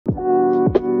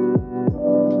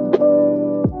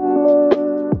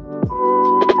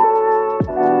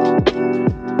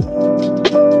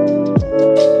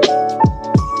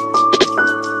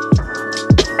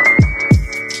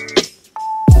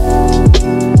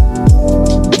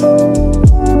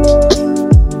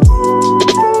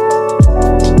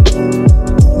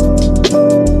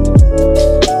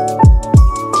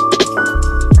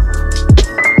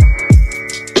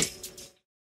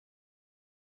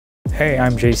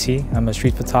I'm JC. I'm a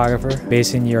street photographer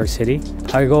based in New York City.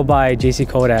 I go by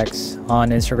JC.Kodaks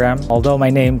on Instagram. Although my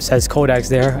name says Kodaks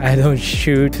there, I don't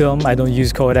shoot film, I don't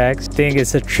use Kodaks. I think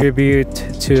it's a tribute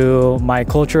to my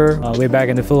culture way back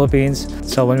in the Philippines.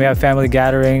 So when we have family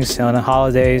gatherings on the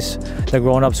holidays, the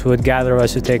grown-ups would gather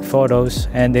us to take photos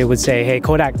and they would say, hey,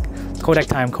 Kodak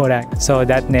time, Kodak. So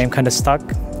that name kind of stuck,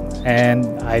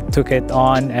 and I took it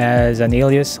on as an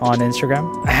alias on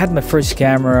Instagram. I had my first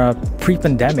camera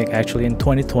pre-pandemic, actually, in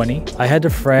 2020. I had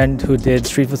a friend who did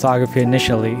street photography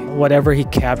initially. Whatever he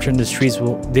captured in the streets,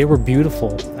 they were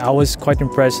beautiful. I was quite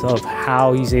impressed of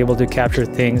how he's able to capture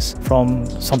things from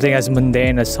something as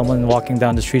mundane as someone walking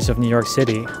down the streets of New York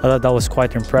City. I thought that was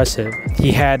quite impressive.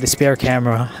 He had a spare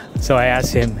camera, so I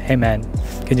asked him, hey man,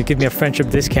 can you give me a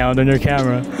friendship discount on your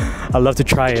camera? I'd love to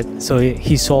try it. So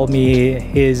he sold me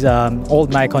his old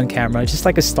Nikon camera, just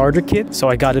like a starter kit. So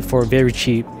I got it for very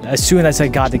cheap. As soon as I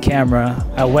got the camera,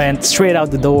 I went straight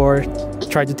out the door,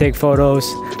 tried to take photos,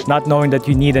 not knowing that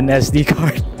you need an SD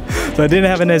card. So I didn't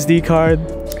have an SD card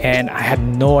and I had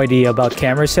no idea about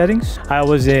camera settings. I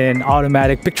was in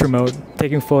automatic picture mode,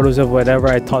 taking photos of whatever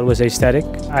I thought was aesthetic.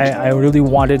 I really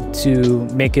wanted to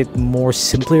make it more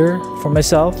simpler for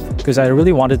myself because I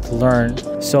really wanted to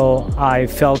learn. So I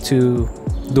fell to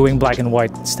doing black and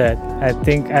white instead. I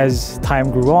think as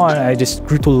time grew on, I just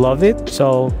grew to love it.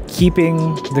 So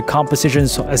keeping the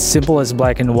compositions as simple as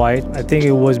black and white, I think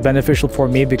it was beneficial for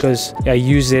me because I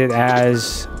use it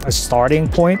as a starting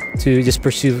point to just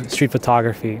pursue street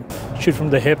photography. Shoot from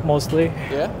the hip mostly.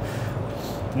 Yeah?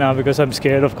 No, because I'm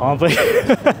scared of conflict.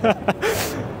 I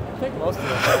think most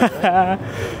of them.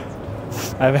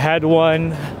 I've had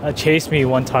one chase me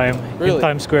one time in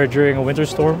Times Square during a winter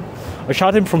storm. I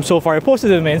shot him from so far. I posted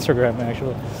it on my Instagram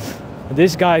actually.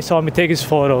 This guy saw me take his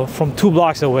photo from 2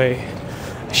 blocks away.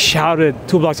 Shouted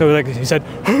 2 blocks away, like he said,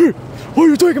 "Hey, why are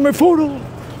you taking my photo?"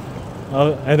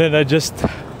 And then I just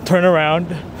turned around,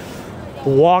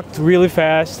 walked really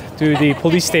fast to the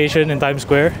police station in Times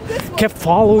Square, kept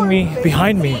following me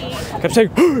behind me, kept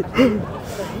saying,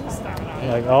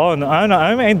 like, oh no,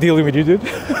 I ain't dealing with you, dude.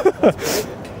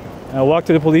 I walked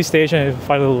to the police station and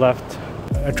finally left.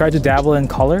 I tried to dabble in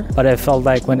color, but I felt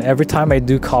like every time I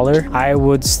do color, I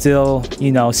would still,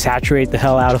 saturate the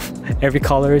hell out of every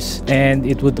colors, and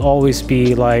it would always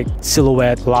be like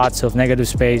silhouette, lots of negative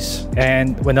space.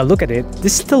 And when I look at it,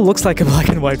 this still looks like a black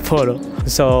and white photo.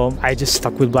 So I just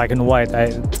stuck with black and white. I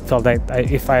felt like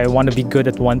if I want to be good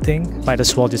at one thing, might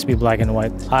as well just be black and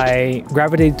white. I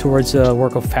gravitated towards the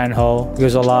work of Fan Ho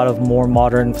because a lot of more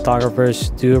modern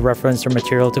photographers do reference their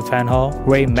material to Fan Ho.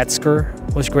 Ray Metzger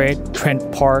was great. Trent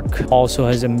Park also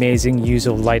has amazing use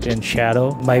of light and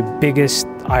shadow. My biggest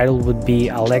idol would be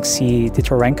Alexei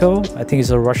Titorenko. I think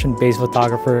he's a Russian-based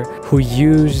photographer who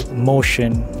used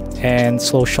motion and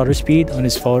slow shutter speed on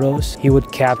his photos. He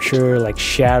would capture like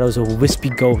shadows of wispy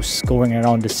ghosts going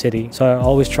around the city. So I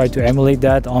always try to emulate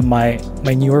that on my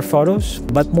newer photos.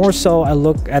 But more so, I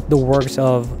look at the works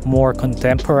of more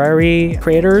contemporary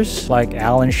creators like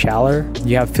Alan Schaller.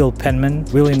 You have Phil Penman,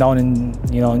 really known in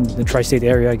the tri-state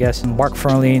area, I guess. Mark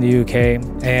Fernley in the UK.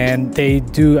 And they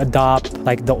do adopt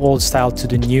like the old style to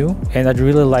the new. And I'd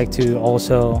really like to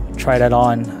also try that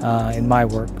on in my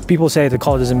work. People say the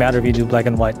color doesn't matter if you do black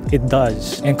and white. It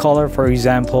does. In color, for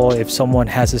example, if someone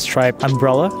has a striped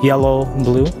umbrella, yellow and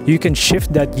blue, you can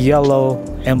shift that yellow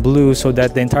and blue so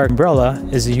that the entire umbrella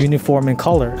is uniform in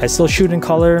color. I still shoot in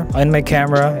color on my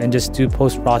camera and just do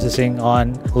post-processing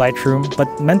on Lightroom.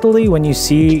 But mentally, when you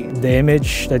see the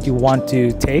image that you want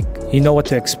to take, you know what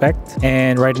to expect.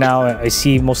 And right now, I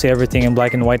see mostly everything in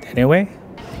black and white anyway.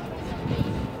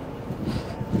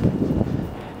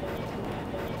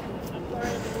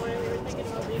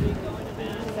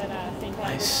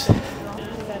 Nice.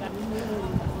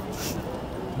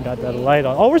 Got that light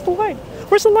on. Oh, where's the light?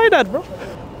 Where's the light at, bro?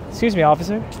 Excuse me,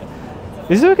 officer.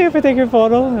 Is it okay if I take your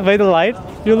photo by the light?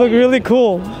 You look really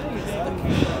cool.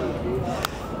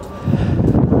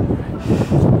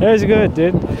 That's good,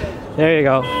 dude. There you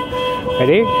go.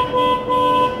 Ready?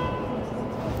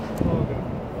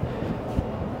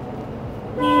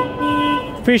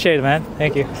 Appreciate it, man.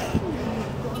 Thank you.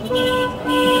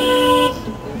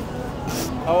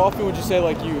 How often would you say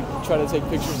like you try to take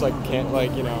pictures like candidly?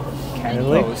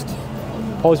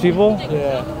 Post people?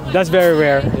 Yeah. That's very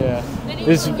rare. Yeah.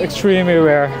 It's extremely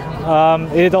rare.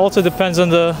 It also depends on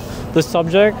the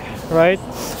subject, right?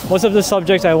 Most of the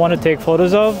subjects I want to take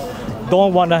photos of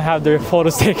don't want to have their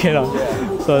photos taken of.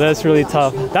 Yeah. So that's really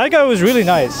tough. That guy was really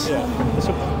nice. Yeah.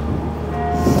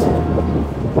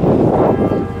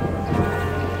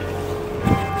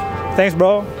 Thanks,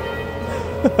 bro.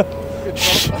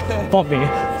 Bump me.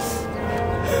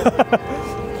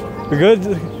 We're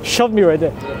good? Shove me right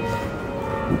there.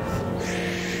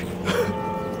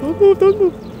 Don't move, don't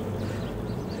move.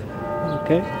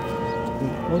 Okay.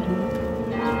 One,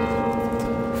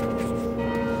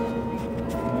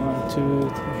 two,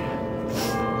 three.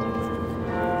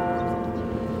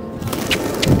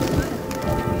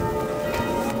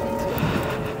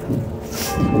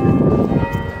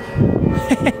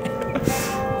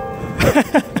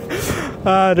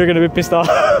 They're gonna be pissed off.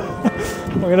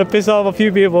 I'm gonna piss off a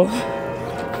few people.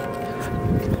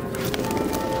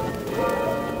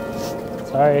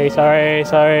 Sorry.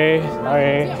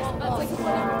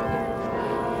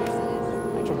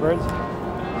 Actual birds.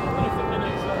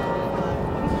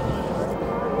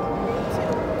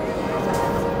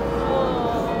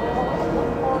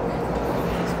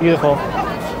 It's beautiful.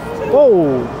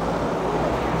 Whoa!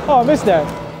 Oh, I missed that.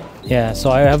 Yeah, so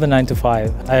I have a 9 to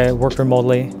 5. I work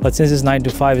remotely, but since it's 9 to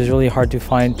 5, it's really hard to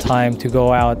find time to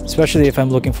go out, especially if I'm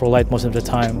looking for light most of the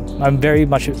time. I'm very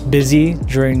much busy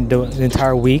during the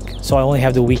entire week, so I only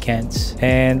have the weekends.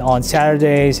 And on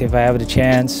Saturdays, if I have the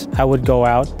chance, I would go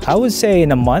out. I would say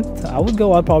in a month, I would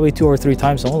go out probably 2 or 3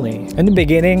 times only. In the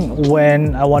beginning,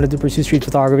 when I wanted to pursue street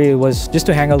photography, it was just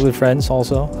to hang out with friends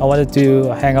also. I wanted to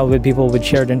hang out with people with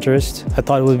shared interests. I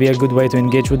thought it would be a good way to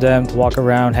engage with them, to walk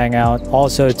around, hang out.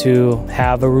 Also to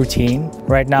have a routine.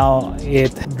 Right now,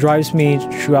 it drives me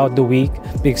throughout the week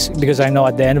because I know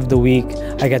at the end of the week,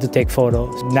 I get to take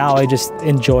photos. Now I just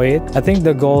enjoy it. I think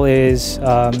the goal is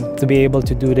to be able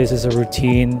to do this as a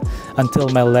routine until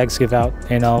my legs give out.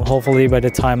 You know, hopefully by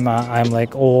the time I'm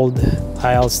like old,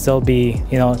 I'll still be,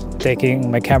 you know,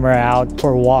 taking my camera out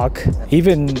for a walk.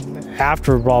 Even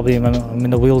after probably I'm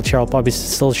in the wheelchair, I'll probably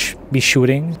still be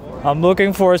shooting. I'm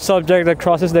looking for a subject that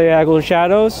crosses diagonal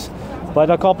shadows, but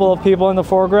a couple of people in the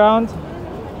foreground,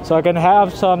 so I can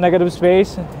have some negative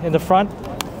space in the front.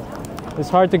 It's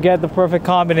hard to get the perfect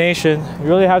combination. You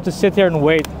really have to sit here and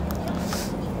wait.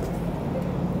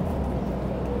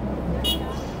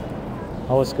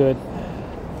 That was good.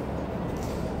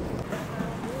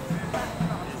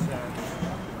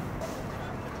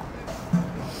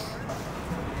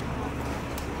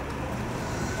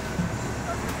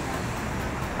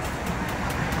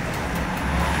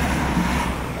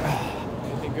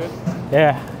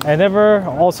 Yeah, I never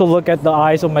also look at the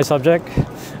eyes of my subject.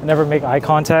 I never make eye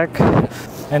contact.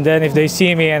 And then if they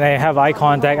see me and I have eye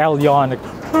contact, I'll yawn,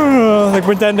 like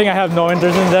pretending I have no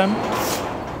interest in them.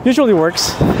 Usually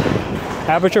works.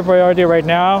 Aperture priority right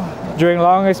now. During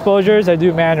long exposures, I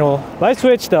do manual. Light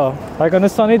switch though. Like on a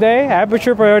sunny day,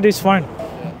 aperture priority is fine.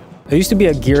 I used to be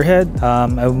a gearhead. I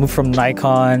moved from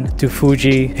Nikon to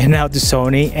Fuji and now to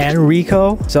Sony and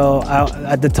Ricoh. So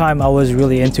at the time I was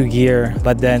really into gear,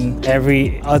 but then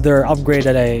every other upgrade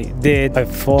that I did, my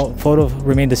photo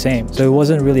remained the same. So it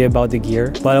wasn't really about the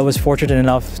gear, but I was fortunate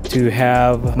enough to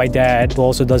have my dad, who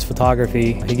also does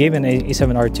photography. He gave me an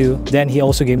A7R2. Then he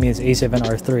also gave me his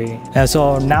A7R3. And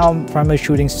so now I'm primarily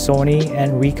shooting Sony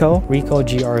and Ricoh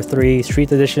GR3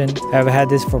 Street Edition. I've had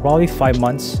this for probably 5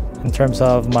 months. In terms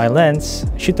of my lens,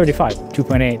 shoot 35,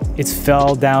 2.8. It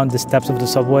fell down the steps of the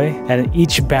subway and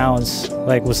each bounce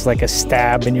was like a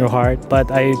stab in your heart. But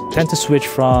I tend to switch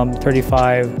from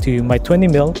 35 to my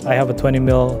 20mm. I have a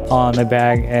 20mm on my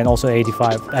bag and also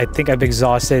 85. I think I've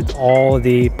exhausted all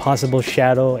the possible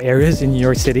shadow areas in New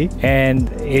York City.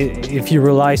 And if you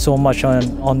rely so much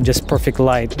on just perfect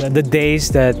light, the days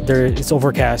that it's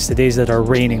overcast, the days that are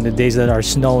raining, the days that are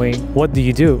snowing, what do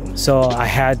you do? So I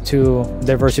had to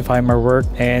diversify my work,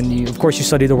 and of course you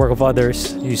study the work of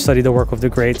others, you study the work of the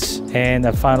greats, and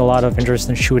I found a lot of interest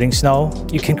in shooting snow.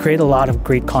 You can create a lot of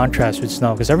great contrast with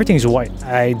snow because everything's white.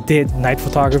 I did night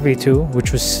photography too,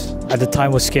 which was at the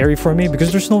time was scary for me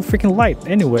because there's no freaking light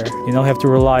anywhere. You know, I have to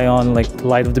rely on like the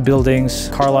light of the buildings,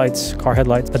 car lights, car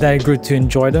headlights, but then I grew to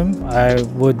enjoy them. I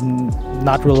would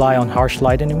not rely on harsh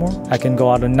light anymore. I can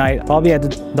go out at night. Probably at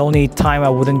the only time I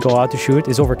wouldn't go out to shoot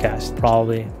is overcast,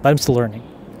 probably, but I'm still learning.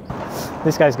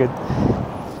 This guy's good.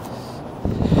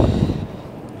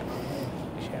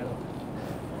 Shadow.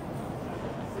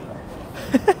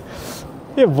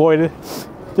 He avoided.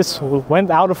 Just went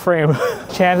out of frame.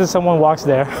 Chances someone walks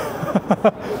there.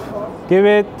 Give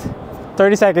it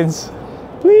 30 seconds.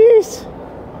 Please.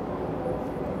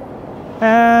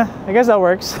 I guess that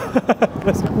works.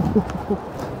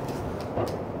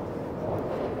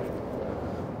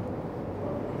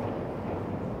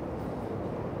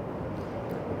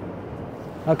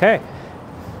 Okay,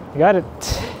 you got it.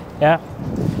 Yeah,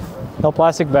 no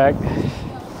plastic bag.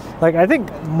 Like, I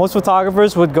think most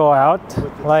photographers would go out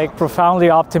like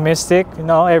profoundly optimistic, you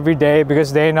know, every day,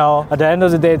 because they know at the end of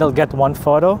the day they'll get one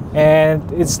photo.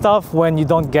 And it's tough when you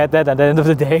don't get that at the end of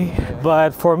the day.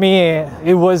 But for me,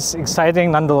 it was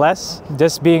exciting nonetheless,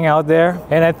 just being out there.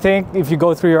 And I think if you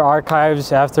go through your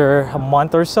archives after a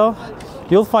month or so,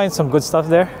 you'll find some good stuff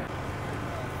there.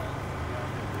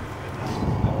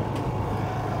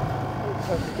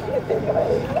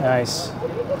 Nice.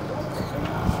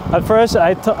 At first,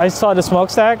 I saw the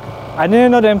smokestack. I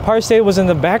didn't know the Empire State was in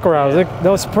the background. Like, that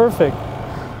was perfect.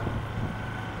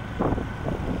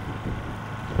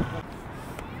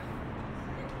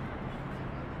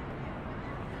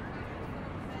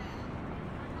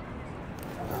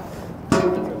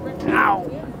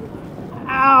 Ow!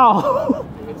 Ow!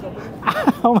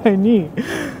 Ow, my knee.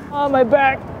 Oh, my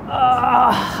back.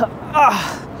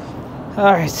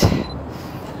 All right.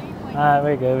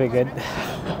 We're good, we're good.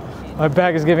 My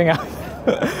back is giving out.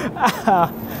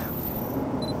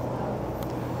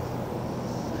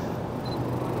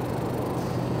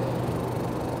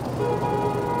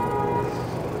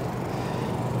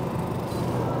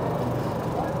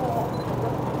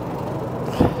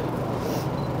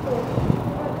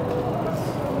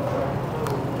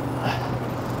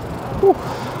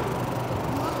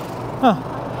 Huh.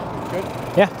 Good?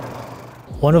 Yeah.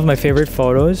 One of my favorite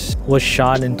photos was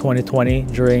shot in 2020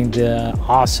 during the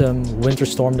awesome winter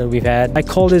storm that we've had. I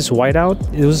call this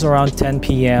whiteout. It was around 10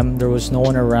 p.m. There was no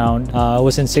one around. I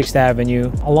was in 6th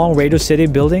Avenue along Radio City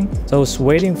building. So I was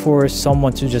waiting for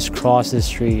someone to just cross the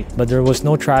street, but there was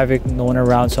no traffic, no one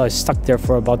around. So I stuck there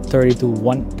for about 30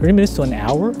 minutes to an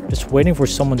hour, just waiting for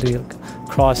someone to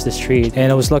cross the street.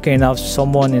 And I was lucky enough,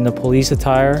 someone in a police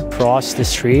attire crossed the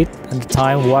street at the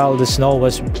time while the snow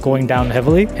was going down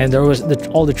heavily, and there was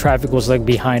all the traffic was like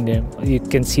behind him. You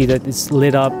can see that it's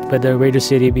lit up by the Radio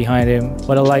City behind him.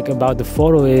 What I like about the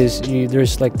photo is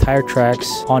there's like tire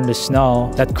tracks on the snow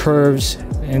that curves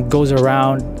and goes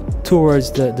around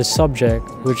towards the subject,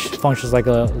 which functions like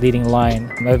a leading line.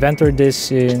 I've entered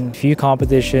this in a few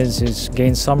competitions. It's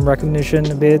gained some recognition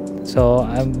a bit, so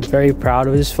I'm very proud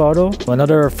of this photo.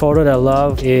 Another photo that I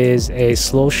love is a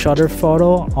slow shutter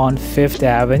photo on 5th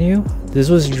Avenue. This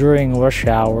was during rush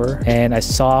hour, and I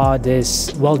saw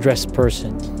this well-dressed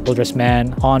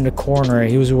man on the corner.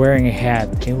 He was wearing a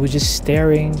hat. He was just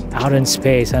staring out in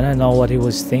space. I don't know what he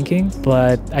was thinking,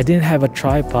 but I didn't have a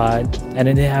tripod and I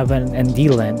didn't have an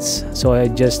ND lens. So I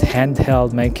just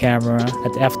handheld my camera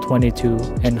at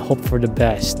f/22 and hoped for the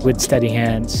best with steady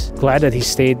hands. Glad that he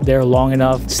stayed there long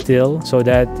enough still so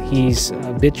that he's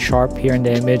a bit sharp here in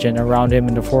the image, and around him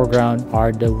in the foreground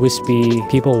are the wispy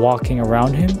people walking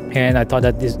around him. And I thought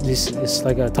that this is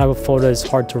like a type of photo that's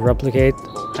hard to replicate.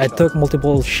 I took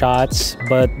multiple shots,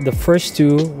 but the first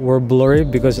two were blurry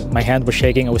because my hand was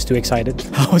shaking. I was too excited.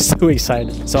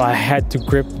 So I had to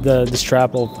grip the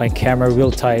strap of my camera real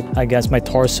tight against my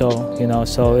torso, you know,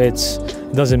 so it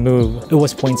doesn't move. It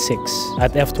was 0.6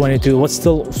 at f/22. It was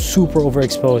still super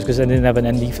overexposed because I didn't have an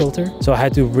ND filter. So I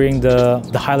had to bring the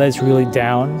highlights really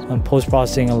down and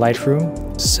post-processing in Lightroom.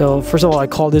 So first of all, I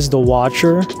call this the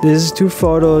Watcher. This is 2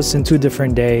 photos in 2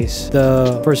 different days.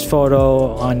 The first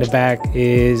photo on the back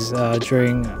is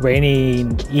during rainy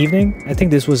evening. I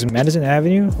think this was Madison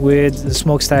Avenue with the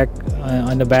smokestack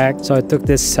on the back. So I took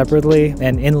this separately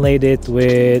and inlaid it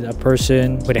with a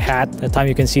person with a hat. At the time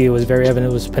you can see it was very evident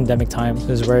it was pandemic time.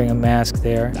 He was wearing a mask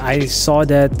there. I saw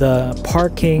that the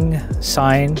parking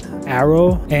sign,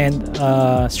 arrow, and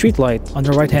street light on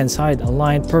the right hand side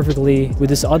aligned perfectly with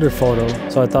this other photo.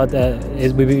 So I thought that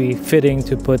it would be fitting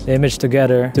to put the image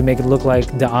together to make it look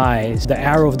like the eyes. The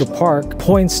arrow of the park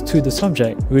points to the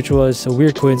subject, which was a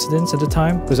weird coincidence at the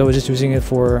time because I was just using it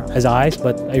as eyes,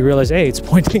 but I realized, hey, it's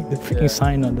pointing the freaking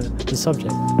sign on the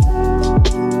subject.